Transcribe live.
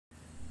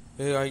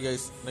Hey hi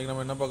guys, இன்னைக்கு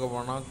நம்ம என்ன பார்க்க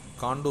போறோம்னா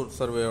contour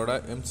சர்வேயோட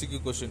MCQ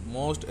question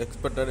most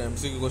expected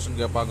MCQ question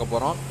பார்க்க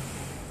போகிறோம்.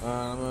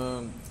 நம்ம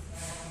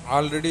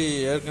ஆல்ரெடி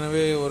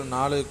ஏற்கனவே ஒரு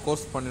 4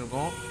 கோர்ஸ்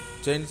பண்ணியிருக்கோம்.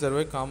 Chain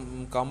survey,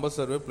 compass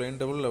survey,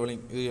 plane table,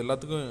 levelling, இது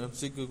எல்லாத்துக்கும்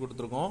MCQ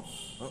கொடுத்துருக்கோம்.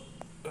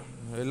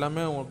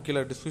 எல்லாமே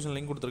கீழே டிஸ்கிரிப்ஷன்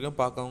லிங்க் கொடுத்துருக்கேன்,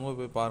 பார்க்கவங்க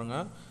போய்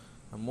பாருங்கள்.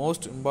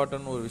 மோஸ்ட்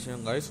இம்பார்ட்டன்ட் ஒரு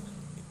விஷயம் கைஸ்,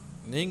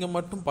 நீங்கள்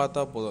மட்டும்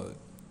பார்த்தா போதாது,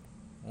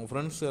 உங்கள்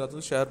ஃப்ரெண்ட்ஸ்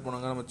எல்லாத்துக்கும் ஷேர்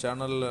பண்ணுங்கள். நம்ம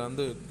சேனலில்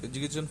வந்து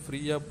எஜுகேஷன்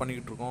ஃப்ரீயாக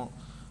பண்ணிக்கிட்டு இருக்கோம்.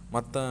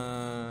 மற்ற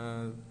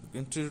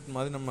இன்ஸ்டியூட்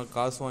மாதிரி நம்ம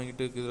காசு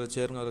வாங்கிட்டு இதில்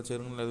சேருங்க அதில்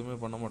சேருங்கன்னு எதுவுமே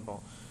பண்ண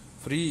மாட்டோம்.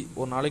 ஃப்ரீ,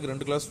 ஒரு நாளைக்கு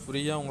 2 கிளாஸ்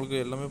ஃப்ரீயாக உங்களுக்கு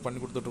எல்லாமே பண்ணி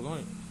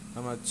கொடுத்துட்ருக்கோம்.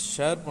 நம்ம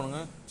ஷேர்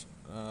பண்ணுங்கள்.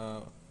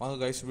 வாங்க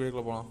கைஸ்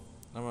வீடியோக்குள்ள போகலாம்.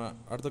 நம்ம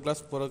அடுத்த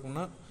கிளாஸ்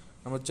போகிறதுக்குன்னா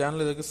நம்ம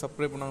சேனல் இதுக்கு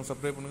சப்ஸ்கிரைப்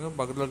பண்ணுங்கள்.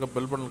 பக்கத்தில் இருக்க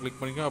பெல் பட்டன்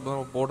கிளிக் பண்ணிக்கோங்க. அப்போ தான்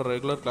நம்ம போடுற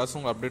ரெகுலர் கிளாஸும்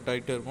உங்களுக்கு அப்டேட்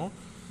ஆகிட்டே இருக்கும்.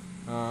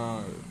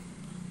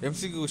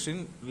 MCQ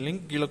கொஸ்டின்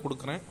லிங்க் கீழே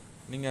கொடுக்குறேன்,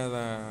 நீங்கள்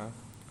அதை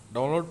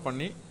டவுன்லோட்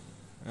பண்ணி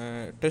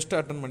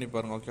டெஸ்ட்டு அட்டன் பண்ணி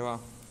பாருங்கள். ஓகேவா?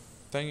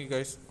 Thank you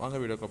guys. வாங்க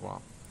வீடியோக்கு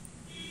போகலாம்.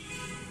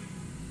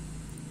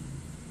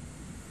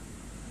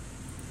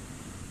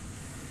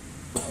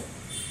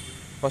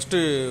 ஃபஸ்ட்டு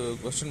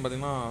கொஸ்டின்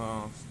பார்த்தீங்கன்னா,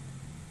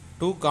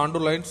 2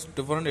 contour lines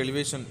different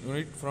elevation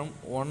unit from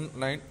one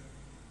line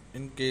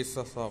in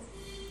cases of,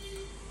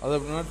 அது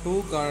அப்படின்னா 2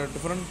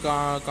 different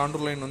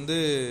contour line வந்து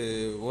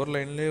ஒரு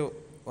லைன்லேயே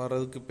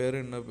வர்றதுக்கு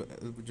பேர் என்ன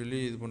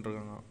சொல்லி இது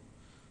பண்ணுறாங்க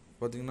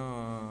பார்த்தீங்கன்னா,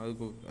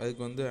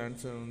 அதுக்கு வந்து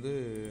ஆன்சர் வந்து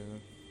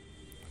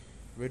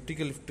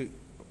வெர்டிக்கல்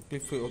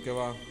கிளிஃப்.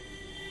 ஓகேவா?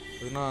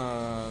 அதுனா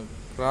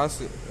கிராஸ்,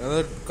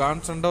 அதாவது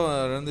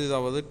கான்ஸ்டண்ட்டாக வந்து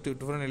இதாவது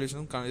டிஃப்ரெண்ட்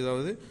எலிவேஷன்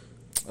இதாவது,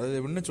 அது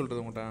என்ன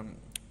சொல்கிறது உங்கள்கிட்ட,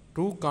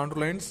 2 contour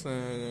lines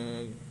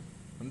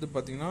வந்து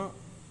பார்த்திங்கன்னா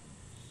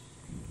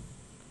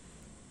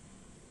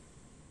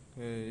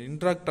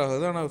இன்ட்ராக்ட்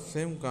ஆகுது, ஆனால்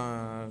சேம்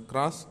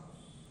கிராஸ்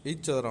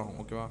ஈச் அதர் ஆகும்.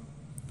 ஓகேவா?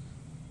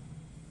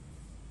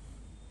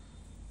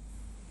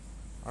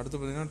 அடுத்து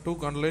பார்த்தீங்கன்னா 2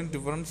 contour line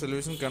difference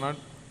elevation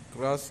cannot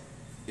cross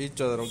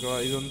each other. ஓகேவா?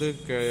 இது வந்து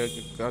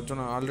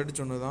ஆல்ரெடி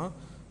சொன்னது தான்.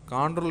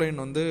 காண்டூர்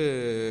லைன் வந்து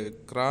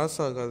கிராஸ்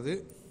ஆகாது,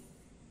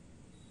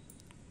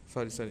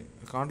 சாரி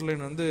காண்டூர்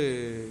லைன் வந்து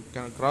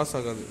கிராஸ்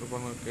ஆகாது. இப்போ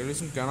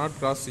elevation cannot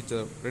cross each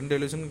other, 2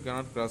 elevation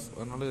cannot cross,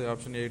 அதனால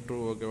ஆப்ஷன் A 2.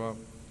 ஓகேவா?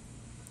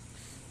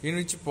 In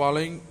which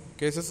following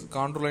cases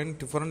contour line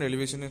different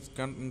elevation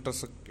can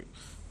intersect,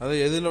 அதாவது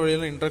எதில்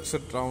வழியில்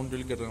இன்டர்செக்ட் ஆகும்னு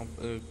சொல்லி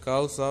கேட்டிருக்காங்க.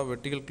 கர்வ்ஸா,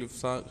 வெர்டிக்கல்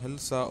கிளிஃப்ஸா,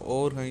 ஹில்ஸா,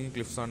 ஓவர் ஹேங்கிங்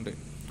கிளிஃப்ஸான்ட்டு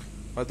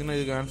பார்த்தீங்கன்னா,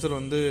 இதுக்கு ஆன்சர்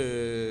வந்து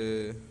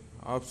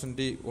option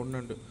D 1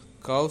 and 2.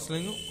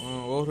 கர்வ்ஸ்லையும்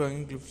over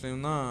hanging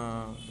கிளிஃப்ஸ்லையும் தான்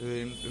இது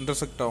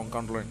இன்டர்செக்ட் ஆகும்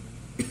காண்டூர் லைன்.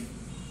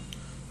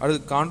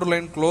 அடுத்து contour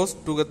line close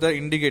together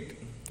indicate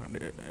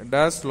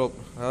dash slope,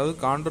 அதாவது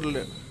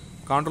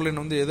காண்டூர்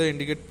லைன் வந்து எதை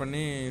இண்டிகேட்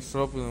பண்ணி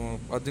ஸ்லோப்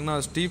பார்த்தீங்கன்னா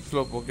ஸ்டீப்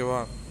ஸ்லோப். ஓகேவா?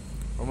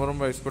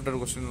 ரொம்ப எக்ஸ்பெக்டட்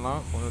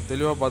கொஸ்டின்லாம் கொஞ்சம்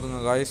தெளிவாக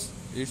பார்த்துங்க காய்ஸ்,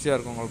 ஈஸியாக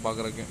இருக்கும் உங்களுக்கு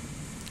பார்க்குறதுக்கு.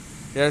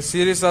 A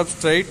series of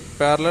straight,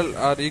 parallel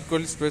or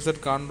equally spaced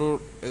contour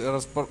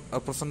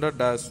represented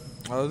dash,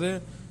 அதாவது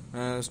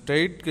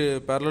ஸ்ட்ரெயிட்க்கு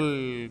பேரலல்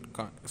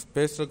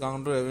ஸ்பேஸில்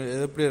காண்டூர்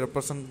எது எப்படி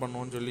ரெப்ரசன்ட்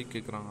பண்ணுவோன்னு சொல்லி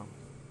கேட்குறாங்க.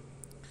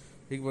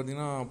 இதுக்கு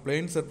பார்த்தீங்கன்னா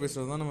பிளெயின்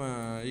சர்ஃபேஸில் தான் நம்ம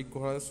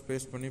ஈக்குவலாக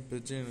ஸ்பேஸ் பண்ணி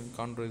பிரித்து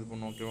காண்டூர் இது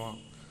பண்ணுவோம். ஓகேவா?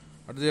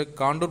 அடுத்து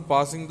contour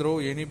passing through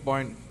any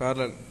point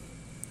parallel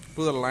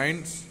to the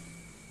lines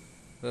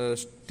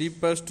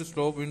ஸ்டீப்பஸ்ட்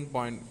slope in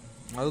point,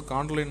 அது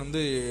காண்டூர் லைன்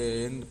வந்து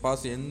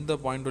எந்த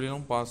பாயிண்ட்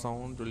வழியும் பாஸ்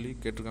ஆகும்னு சொல்லி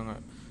கேட்டிருக்காங்க.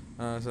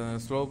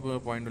 ஸ்லோப்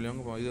பாயிண்ட்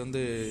வழியும் இது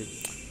வந்து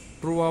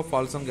ட்ரூவா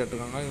ஃபால்ஸ்ன்னு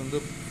கேட்டிருக்காங்க. இது வந்து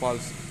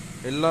ஃபால்ஸ்,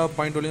 எல்லா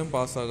பாயிண்ட் வழியும்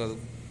பாஸ் ஆகாது.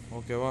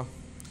 ஓகேவா?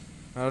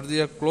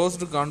 அடுத்து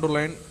closed contour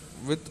line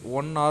with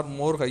 1 or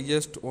more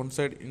highest one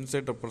side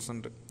inside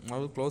represent,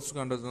 அதாவது க்ளோஸ்டு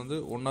காண்டூர் வந்து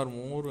 1 or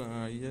more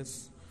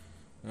highest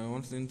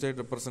once inside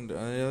represent,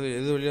 அதாவது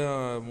எது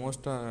வழியாக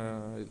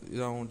மோஸ்ட்டாக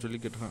இதாகும்னு சொல்லி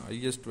கேட்டிருக்காங்க,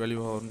 ஹையஸ்ட்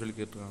வேல்யூ ஆகும்னு சொல்லி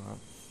கேட்டிருக்காங்க.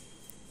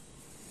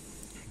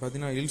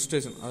 பார்த்தீங்கன்னா ஹில்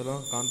ஸ்டேஷன்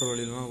அதெல்லாம் காண்டூர்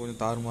வழியிலாம்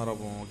கொஞ்சம் தாறுமாறாக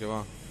போகும்.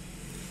 ஓகேவா?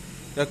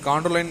 A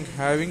contour line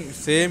having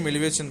same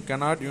elevation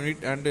cannot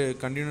unit and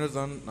continuous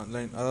on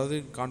line, அதாவது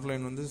காண்டூர்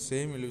லைன் வந்து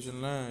சேம்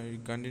எலிவேஷனில்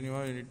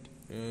கண்டினியூவாக யூனிட்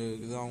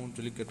இதாகும்னு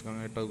சொல்லி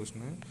கேட்டிருக்காங்க. 8வது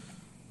கொஸ்டின்.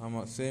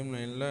 ஆமாம், சேம்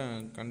லைனில்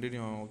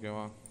கண்டினியூ ஆகும்.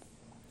 ஓகேவா?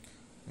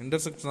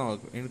 இன்டர்செக்ட் தான்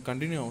ஆகும்,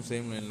 கண்டினியூ ஆகும்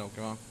சேம் லைனில்.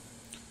 ஓகேவா?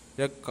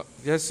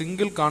 A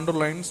single contour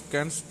lines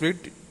can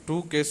split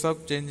 2 case of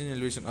change in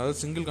elevation, அதாவது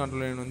சிங்கிள்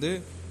காண்டூர் லைன் வந்து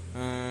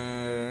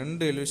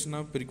 2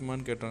 எலிவேஷனாக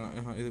பிரிக்குமான்னு கேட்டாங்க.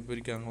 இது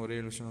பிரிக்காங்க, ஒரே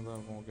எலிவேஷனாக தான்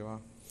இருக்கும். ஓகேவா?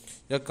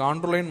 A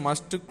contour line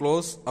must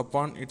close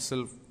upon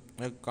itself,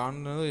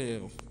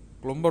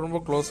 ரொம்ப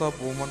க்ளோஸாக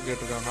போகுமான்னு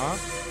கேட்டிருக்காங்க.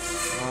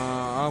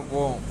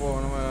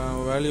 போகும், நம்ம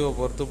வேல்யூவை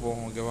பொறுத்து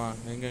போகும். ஓகேவா?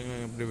 எங்கெங்கே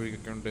எப்படி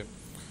பிரிக்கணுன்ட்டு.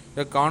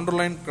 A contour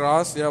line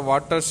cross a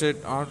watershed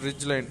on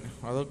ridge line,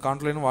 அதாவது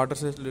காண்டூர் லைன்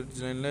வாட்டர்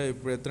ரிட்ஜ் லைனில்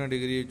இப்போ எத்தனை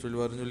டிகிரி சொல்லி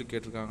வரும்னு சொல்லி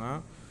கேட்டிருக்காங்க.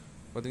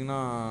 பார்த்தீங்கன்னா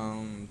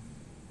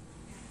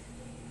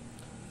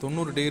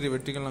 90 டிகிரி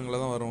வெர்டிக்கல்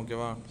ஆங்கிளில் தான் வரும்.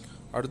 ஓகேவா?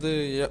 அடுத்து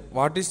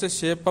what is the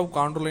shape of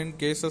contour line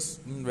cases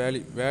in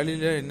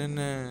வேலியில்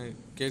என்னென்ன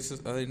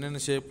கேசஸ், அதாவது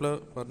என்னென்ன ஷேப்பில்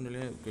வரும்னு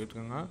சொல்லி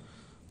கேட்டிருக்காங்க.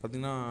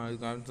 பார்த்திங்கன்னா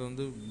இதுக்கு ஆன்சர்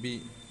வந்து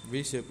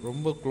பி ஷேப்,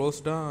 ரொம்ப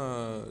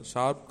க்ளோஸ்டாக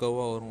ஷார்ப்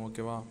கர்வாக வரும்.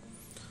 ஓகேவா?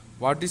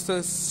 What is the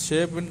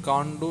shape in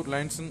contour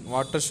lines in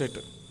water shed.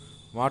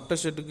 Water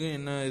ஷெட்டுக்கு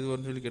என்ன இது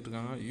வரும்னு சொல்லி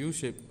கேட்டிருக்காங்க. யூ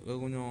ஷேப்,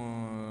 கொஞ்சம்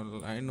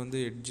லைன் வந்து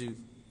எட்ஜு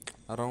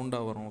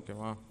ரவுண்டாக வரும்.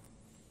 ஓகேவா.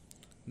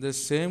 த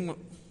சேம்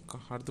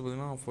அடுத்து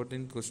பார்த்தீங்கன்னா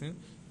 14th question.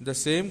 The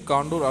same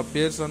contour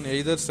appears on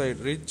either side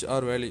rich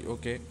R வேலி.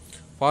 Okay.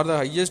 For the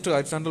highest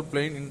horizontal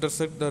plane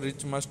intersect the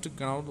rich must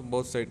கனவுட்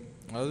both side.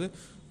 அதாவது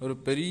ஒரு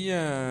பெரிய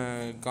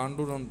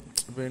காண்டூர் வந்து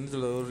இப்போ என்ன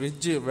சொல்கிறது, ஒரு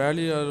ரிட்ஜ்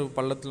வேலி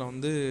பள்ளத்தில்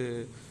வந்து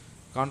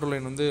காண்டூர்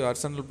லைன் வந்து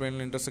ஹரிசாண்டல்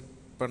பிளேனில் இன்டர்செக்ட்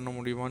பண்ண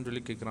முடியுமான்னு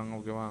சொல்லி கேட்குறாங்க.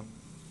 ஓகேவா.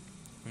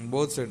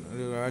 போத் சைடு,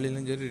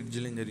 வேலிலையும் சரி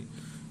ரிட்ஜ்லேயும் சரி.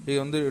 இது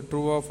வந்து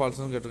ட்ரூவா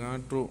ஃபால்ஸ்னு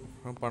கேட்டிருக்காங்க. ட்ரூ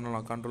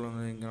பண்ணலாம், காண்டூர்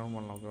வந்து எங்கேனாலும்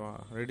பண்ணலாம். ஓகேவா.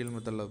 ரேடியல்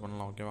மெத்தடில்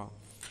பண்ணலாம். ஓகேவா.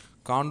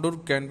 Contour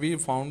can be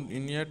found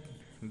in a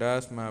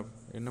dash map.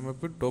 என்ன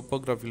மேப்பு?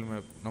 Topographical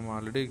map. நம்ம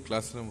ஆல்ரெடி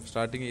கிளாஸில்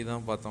ஸ்டார்டிங்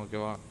இதான் பார்த்தோம்.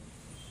 ஓகேவா.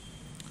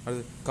 அது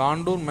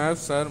contour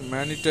maps R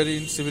monetary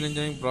in civil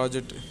engineering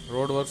project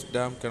road works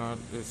dam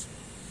canal.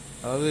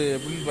 அதாவது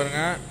எப்படின்னு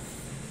பாருங்கள்,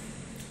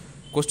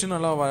 கொஸ்டின்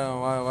நல்லா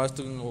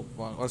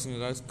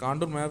வாசிங்க.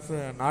 காண்டூர் மேப்ஸ்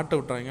நாட்டை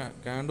விட்டுறாங்க.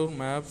 Contour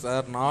maps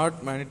R not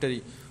monetary.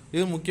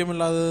 இது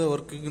முக்கியமில்லாத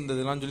ஒர்க்குக்கு இந்த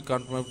இதெல்லாம் சொல்லி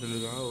காண்டூர் மேப்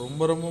சொல்லியிருக்காங்க.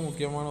 ரொம்ப ரொம்ப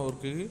முக்கியமான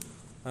ஒர்க்குக்கு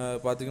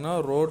பார்த்திங்கன்னா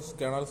ரோட்ஸ்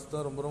கெனால்ஸ்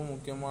தான் ரொம்ப ரொம்ப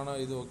முக்கியமான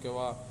இது.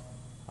 ஓகேவா.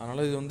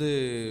 அதனால் இது வந்து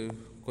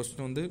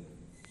கொஸ்டின் வந்து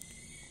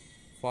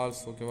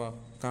ஃபால்ஸ். ஓகேவா.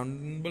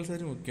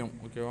 கம்பல்சரி முக்கியம்.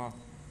 ஓகேவா.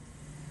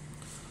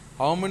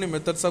 How many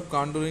methods of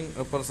காண்டூரிங்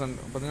represent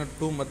பார்த்தீங்கன்னா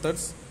 2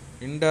 methods,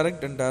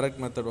 indirect and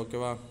direct method.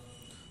 ஓகேவா.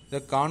 த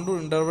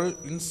contour interval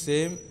in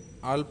same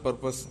all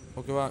purpose.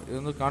 ஓகேவா. இது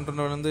வந்து காண்டூர்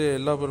இன்டர்வல் வந்து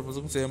எல்லா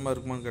பர்பஸுக்கும் சேமாக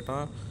இருக்குமான்னு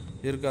கேட்டால்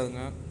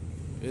இருக்காதுங்க.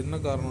 என்ன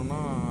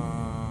காரணம்னா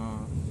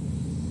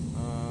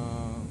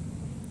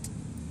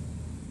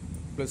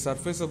ப்ளஸ்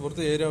சர்ஃபேஸை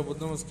பொறுத்து ஏரியாவை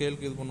பொறுத்து நம்ம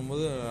ஸ்கேலுக்கு இது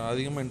பண்ணும்போது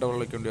அதிகமாக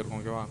இன்டர்வல் வைக்க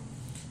வேண்டியிருக்கும். ஓகேவா.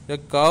 A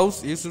curves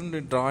used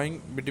in drawing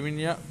between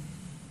a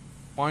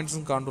points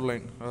in contour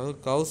line. அதாவது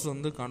கர்வ்ஸ்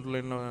வந்து காண்டூர்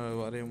லைனில்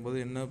வரையும் போது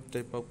என்ன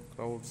டைப் ஆஃப்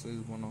க்ரௌட்ஸ்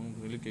இது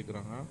பண்ணுவாங்கன்னு சொல்லி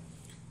கேட்குறாங்க.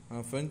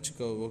 French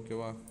curve.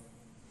 ஓகேவா.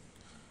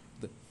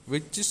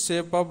 Which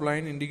shape of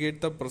line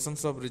indicate the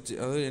presence of ridge.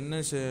 அதாவது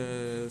என்ன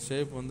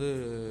ஷேப் வந்து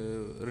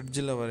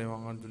ரிட்ஜில்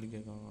வரைவாங்கன்னு சொல்லி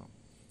கேட்குறாங்க.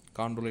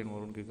 காண்டூர் லைன்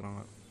வரும்னு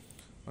கேட்குறாங்க.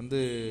 வந்து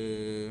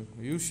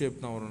யூ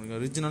ஷேப் தான் வரும்.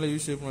 ரிட்ஜ்னால யூ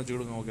ஷேப்னு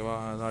வச்சுக்கிடுங்க. ஓகேவா.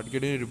 அது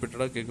அடிக்கடி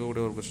ரிப்பீட்டடாக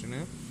கேட்கக்கூடிய ஒரு question.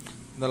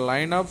 The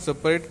line of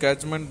separate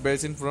catchment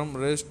basin from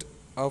rest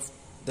of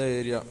the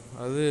area.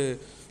 அது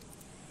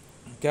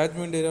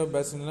கேட்ச்மெண்ட் ஏரியா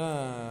பேசினில்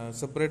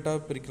செப்பரேட்டாக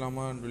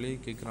பிரிக்கலாமான்னு சொல்லி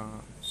கேட்குறாங்க.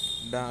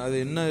 அது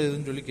என்ன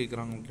இதுன்னு சொல்லி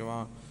கேட்குறாங்க. ஓகேவா.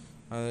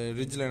 அது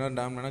ரிட்ஜ் லைனா,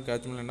 டேம் லைனா,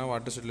 கேட்ச்மெண்ட் லைனா,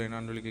 வாட்டர் ஷெட்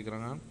லைனான்னு சொல்லி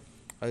கேட்குறாங்க.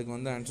 அதுக்கு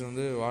வந்து ஆன்சர்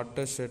வந்து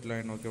வாட்டர் ஷெட்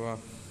லைன். ஓகேவா.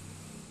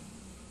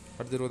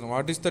 அடுத்து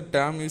what is the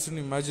dam use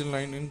in imagine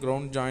line in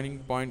ground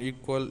joining point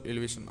equal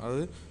elevation.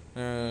 அது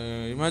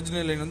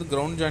இமேஜினரி லைன் வந்து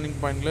கிரவுண்ட் ஜாயினிங்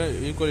பாயிண்டில்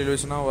ஈக்குவல்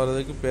எலிவேஷனாக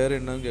வர்றதுக்கு பேர்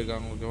என்னன்னு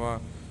கேட்குறாங்க. ஓகேவா.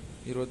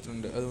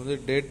 22. அது வந்து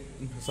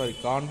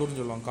காண்டூர்னு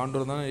சொல்லுவாங்க.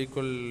 காண்டூர் தான்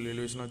ஈக்குவல்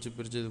எலிவேஷனாக வச்சு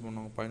பிரித்து இது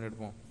பண்ணுவாங்க, பாயிண்ட்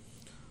எடுப்போம்.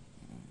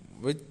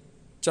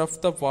 Which of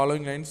the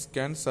following lines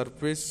can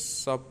surface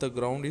of the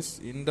ground is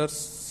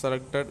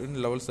intersected in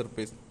level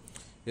surface.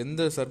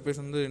 எந்த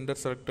சர்ஃபேஸ் வந்து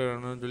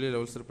இன்டர்செக்டட்னு சொல்லி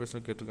லெவல்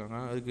சர்ஃபேஸில் கேட்டிருக்காங்க.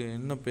 அதுக்கு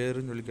என்ன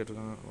பேருன்னு சொல்லி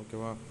கேட்டிருக்காங்க.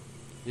 ஓகேவா.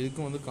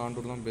 இதுக்கும் வந்து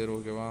காண்டூர் தான் பேர்.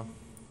 ஓகேவா.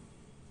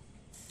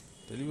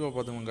 தெளிவாக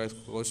பார்த்துக்கோங்க கைஸ்.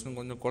 கொஸ்டின்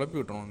கொஞ்சம் குழப்பி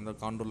விட்டுரும் இந்த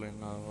காண்டூர்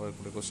லைனில்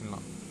வரக்கூடிய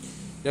கொஸ்டின்லாம்.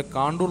 ஏ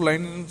contour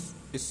line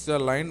is a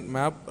line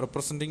map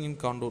representing in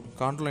contour.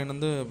 Contour line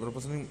வந்து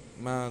ரெப்ரசன்டிங்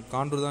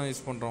காண்டூர் தான்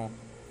யூஸ் பண்ணுறோம்.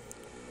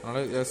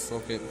 அதனால் S.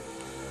 Okay.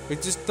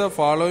 Which is the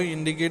following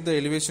indicate the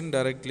elevation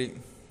directly.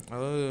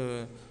 அதாவது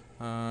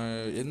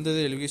எந்த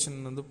எலிவேஷன்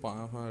வந்து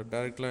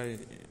டைரக்டாக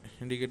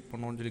இண்டிகேட்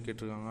பண்ணுவோன்னு சொல்லி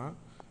கேட்டிருக்காங்க.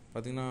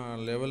 பார்த்திங்கன்னா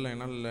லெவல்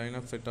லைனா, லைன்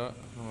ஆஃப் சைட்டாக,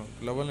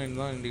 லெவல் லைன்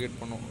தான்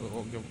இண்டிகேட் பண்ணும்.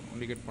 ஓகே,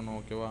 இண்டிகேட் பண்ணும்.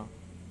 ஓகேவா.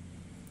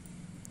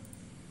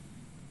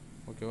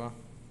 ஓகேவா.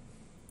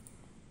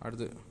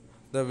 அடுத்து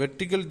த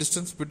vertical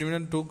distance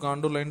between 2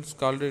 contour lines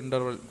called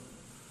interval.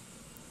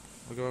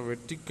 ஓகேவா.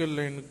 Vertical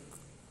line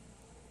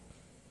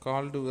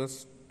called as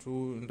 2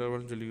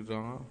 இன்டர்வல்னு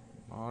சொல்லிக்கிட்டாங்க.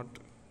 Not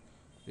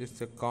is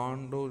the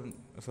contour.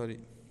 Sorry,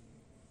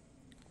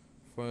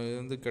 இது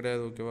வந்து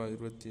கிடையாது. ஓகேவா.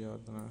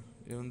 26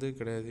 இது வந்து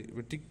கிடையாது.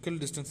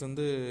 வெர்டிக்கல் டிஸ்டன்ஸ்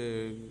வந்து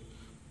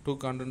 2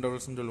 காண்டூர்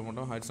இன்டர்வல்ஸ்னு சொல்ல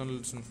மாட்டோம்.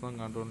 ஹரிசாண்டல் டிஸ்டன்ஸ்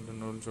தான் காண்டூர்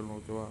இன்டர்வல்னு சொல்லுவோம்.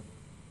 ஓகேவா.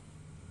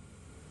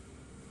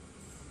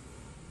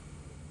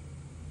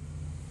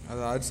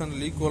 அது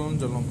ஹரிசாண்டல்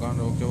ஈக்குவல்னு சொல்லுவோம்.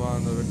 ஓகேவா.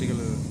 அந்த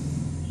வெர்டிக்கல்.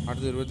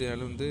 அடுத்து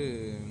 27 வந்து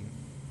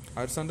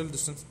horizontal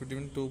distance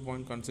between 2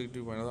 point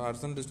consecutive point. அதாவது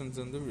ஹரிசாண்டல்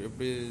டிஸ்டன்ஸ் வந்து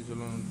எப்படி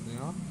சொல்லணும்னு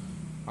பார்த்தீங்கன்னா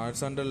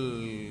ஹரிசாண்டல்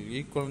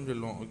ஈக்குவல்னு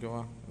சொல்லுவோம்.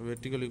 ஓகேவா.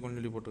 வெர்டிக்கல் ஈக்குவல்னு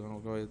சொல்லி போட்டுருக்காங்க.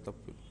 ஓகேவா. இது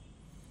தப்பு.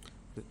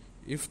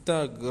 If the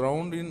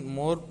ground in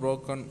more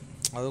broken,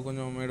 அது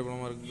கொஞ்சம் மேடு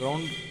பலமாக இருக்குது.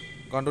 Ground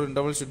contour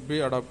interval should be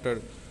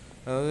adapted.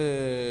 அதாவது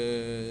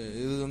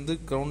இது வந்து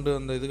கிரவுண்டு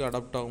அந்த இதுக்கு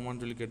அடாப்ட்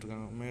ஆகுமான்னு சொல்லி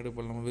கேட்டிருக்காங்க. மேடு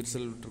பள்ளம்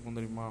விரிசல் விட்டுருக்கும்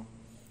தெரியுமா,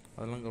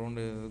 அதெல்லாம்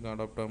கிரவுண்டு இதுக்கு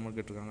அடாப்ட் ஆகாமல்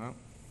கேட்டிருக்காங்க.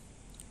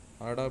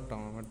 அடாப்ட்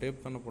ஆகாமல்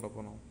டேப் தானே போட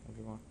போகிறோம்.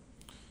 ஓகேவா.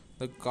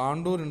 த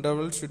contour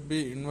interval should be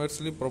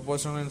inversely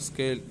proportional in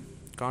scale.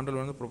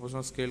 Contour வந்து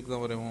ப்ரொபோஷனல் ஸ்கேலுக்கு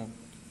தான் வரைவோம்.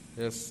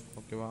 எஸ்.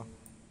 ஓகேவா.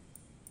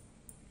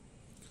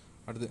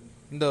 அடுத்து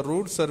இந்த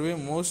root survey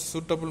most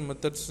suitable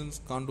methods இன்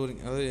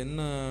காண்டூரிங். அதாவது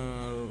என்ன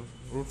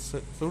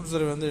ரூட்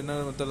சர்வே வந்து என்ன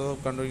மெத்தட்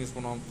தான் காண்டூரிங் யூஸ்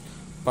பண்ணுவோம்.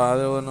 இப்போ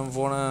அதை நம்ம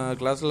போன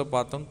கிளாஸில்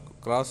பார்த்தோம்,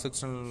 கிராஸ்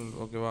செக்ஷனல்.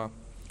 ஓகேவா.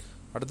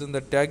 அடுத்து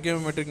இந்த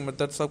டேக்கியோமெட்ரிக்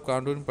மெத்தட்ஸ் ஆஃப்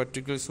காண்டூரிங்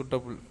பர்டிகுலர்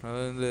சூட்டபிள்.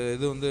 அதாவது இந்த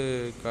இது வந்து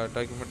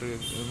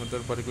டேக்கியோமெட்ரிக்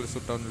மெத்தட் பர்டிகுலர்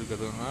சூட்டாக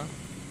இருக்கிறதுங்க.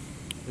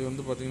 இது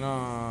வந்து பார்த்திங்கன்னா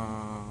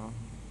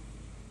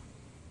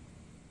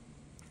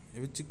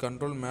which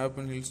control map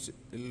and hills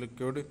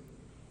liquid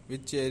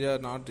which area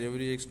not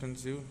every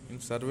extensive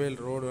in சர்வேல்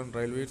road and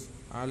railways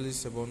all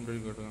is abound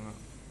சொல்லி கேட்டுருக்காங்க.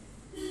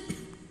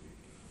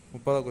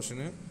 30வது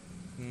கொஸ்டின்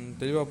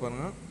தெளிவாக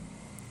பாருங்கள்.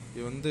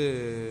 இது வந்து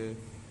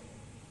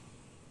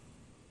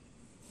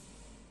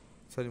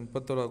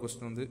 31வது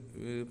கொஸ்டின் வந்து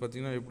இது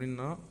பார்த்திங்கன்னா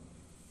எப்படின்னா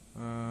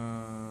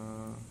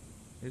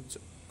இட்ஸ்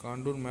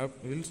காண்டூர் மேப்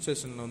ஹில்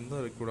ஸ்டேஷனில் வந்து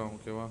ரெக்கார்ட் ஆகும்.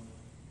 ஓகேவா.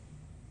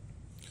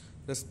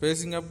 த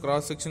spacing of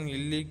cross section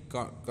இல்லி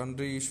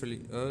country usually.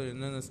 அதாவது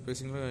என்னென்ன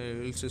ஸ்பேசிங்கில்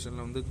ஹில்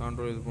ஸ்டேஷனில் வந்து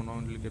காண்டூர் இது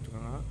பண்ணுவாங்கன்னு சொல்லி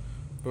கேட்டிருக்காங்க.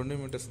 20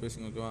 மீட்டர்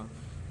ஸ்பேசிங். ஓகேவா.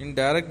 இன்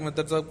direct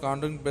methods of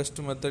காண்டூரிங் best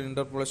method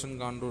interpolation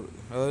contour.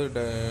 அதாவது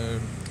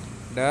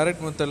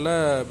டைரக்ட் மெத்தடில்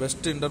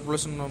பெஸ்ட்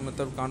இன்டர்போலேஷன்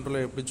மெத்தட்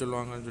காண்டூரில் எப்படி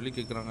சொல்லுவாங்கன்னு சொல்லி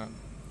கேட்குறாங்க.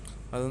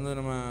 அது வந்து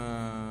நம்ம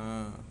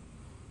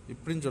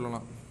இப்படின்னு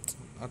சொல்லலாம்,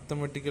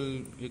 அர்த்தமெட்டிக்கல்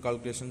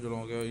கால்குலேஷன்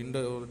சொல்லுவோம். ஓகேவா.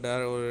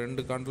 ஒரு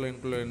 2 காண்டூர்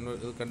லைனுக்குள்ளே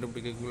இது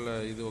கண்டுபிடிக்கக்குள்ள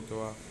இது.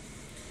 ஓகேவா.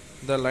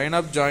 The line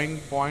of joining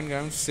point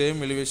having same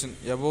elevation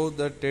above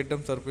the datum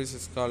surface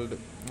is called.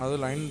 அதாவது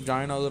லைன்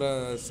ஜாயின் ஆகுற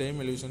சேம்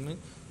எலிவேஷன்,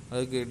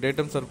 அதுக்கு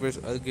டேட்டம் சர்ஃபேஸ்,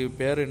 அதுக்கு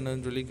பேர்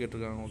என்னன்னு சொல்லி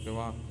கேட்டிருக்காங்க.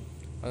 ஓகேவா.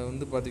 அது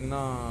வந்து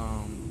பார்த்திங்கன்னா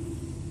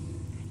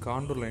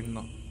காண்டூர் லைன்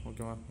தான்.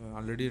 ஓகேவா.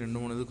 ஆல்ரெடி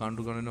 2-3 இது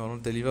காண்டூர்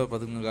வரும், தெளிவாக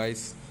பார்த்துக்கோங்க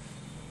காய்ஸ்.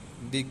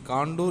 தி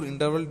காண்டூர்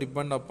இன்டர்வல்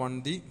டிபெண்ட் அப்பான்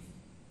தி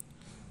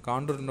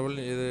காண்டூர் இன்டர்வல்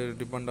எது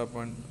டிபெண்ட்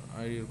அப்பான்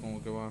ஆகி இருக்கும்.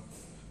 ஓகேவா.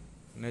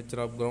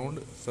 Nature of ground,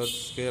 search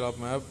scale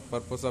of map,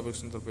 purpose of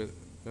extend surface,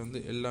 இது வந்து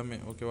எல்லாமே.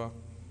 ஓகேவா.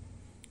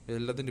 இது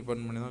எல்லாத்தையும்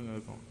டிபெண்ட் பண்ணி தான்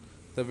இருக்கும்.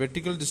 த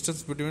vertical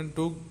distance between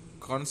 2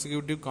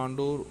 consecutive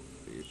contour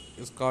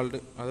is called.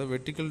 அதாவது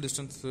வெர்டிக்கல்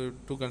டிஸ்டன்ஸ்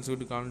 2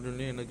 கான்சிக்யூட்டிவ்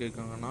காண்டூர்லேயே என்ன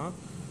கேட்காங்கன்னா,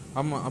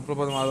 ஆமாம் அப்புறம்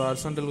பார்த்தோம் அது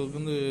ஹரிசாண்டலுக்கு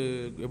வந்து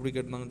எப்படி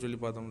கேட்டிருந்தாங்கன்னு சொல்லி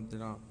பார்த்தோம்.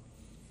 பார்த்தீங்கன்னா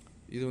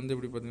இது வந்து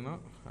எப்படி பார்த்தீங்கன்னா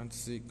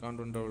அன்சி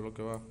காண்டூர் இன்டர்வல்.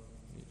 ஓகேவா.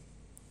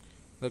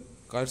 த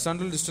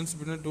horizontal distance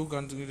between 2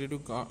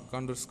 consecutive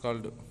காண்டூர்ஸ்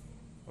called.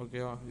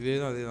 ஓகேவா. இதே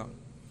தான்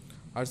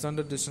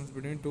ஹரிசாண்டல் டிஸ்டன்ஸ்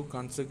பிட்வீன் 2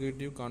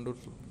 கான்சிக்யூட்டிவ்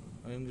காண்டூர்ஸ்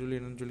அப்படின்னு சொல்லி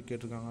என்னன்னு சொல்லி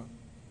கேட்டிருக்காங்க.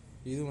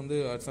 இது வந்து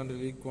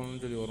ஹரிசாண்டல் ஈக்குவல்னு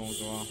சொல்லி வரும்.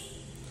 ஓகேவா.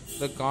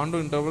 த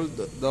contour interval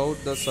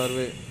without the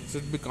survey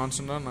should be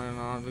கான்ஸ்டன்டாக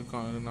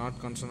not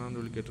கான்ஸ்டன்டான்னு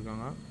சொல்லி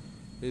கேட்டிருக்காங்க.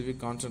 இது பி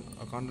கான்ஸ்டன்ட்,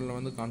 காண்டூரில்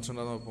வந்து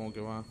கான்ஸ்டன்டாக தான் வைப்போம்.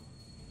 ஓகேவா.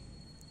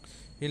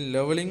 இன்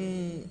லெவலிங்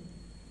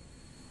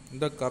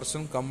இந்த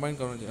கர்ஷன் கம்பைன்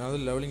கவர்னேச்சர். அதாவது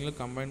லெவலிங்கில்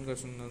கம்பைன்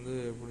கர்ஷன் வந்து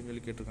எப்படின்னு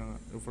சொல்லி கேட்டிருக்காங்க.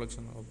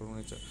 ரிஃப்ளெக்ஷன் அப்புறம்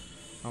நேச்சர்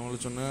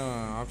அவங்களுக்கு சொன்ன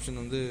ஆப்ஷன்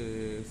வந்து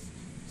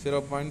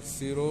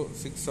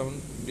 0.067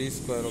 d².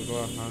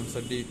 ஓகேவா.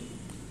 Answer D.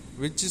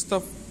 Which is the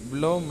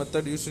below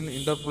method used in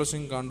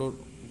interpolation contour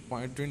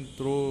between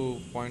through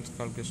points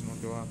calculation.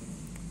 ஓகேவா.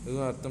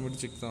 இதுவும்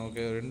அர்த்தமெட்டிக் செக் தான்.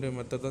 ஓகே. 2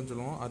 மெத்தட் தான்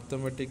சொல்லுவோம்,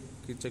 அர்த்தமெட்டிக்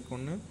செக்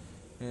ஒன்று,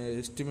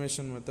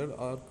 estimation method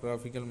R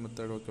graphical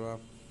method. ஓகேவா.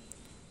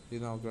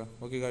 இதுதான்.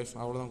 ஓகே காய்ஸ்,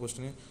 அவ்வளோதான்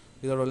கொஸ்டின்.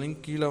 இதோட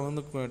லிங்க் கீழே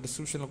வந்து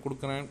டிஸ்கிரிப்ஷனில்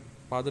கொடுக்குறேன்,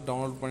 பார்த்து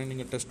டவுன்லோட் பண்ணி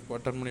நீங்கள் டெஸ்ட்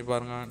அட்டன் பண்ணி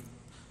பாருங்கள்.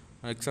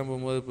 எக்ஸாம்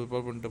போகும்போது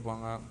ப்ரிப்பேர் பண்ணிட்டு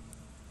இருப்பாங்க.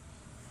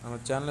 நம்ம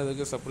சேனல்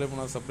எதுக்கு சப்ஸ்கிரைப்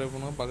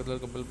பண்ணுங்கள், பக்கத்தில்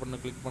இருக்க பெல் பட்டனை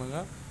கிளிக்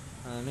பண்ணுங்கள்.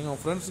 நீங்கள்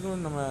உங்கள்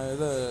ஃப்ரெண்ட்ஸுக்கும் நம்ம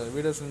எதை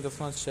வீடியோஸ்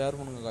இன்ட்ரெஸ்ட்லாம் ஷேர்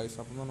பண்ணுங்கள் காய்ஸ்.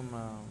 அப்போ தான் நம்ம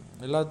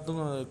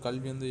எல்லாத்துக்கும்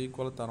கல்வி வந்து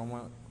ஈக்குவலாக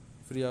தரமாக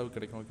ஃப்ரீயாக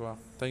கிடைக்கும். ஓகேவா.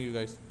 தேங்க்யூ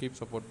காய்ஸ், கீப்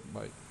சப்போர்ட்,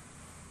 பாய்.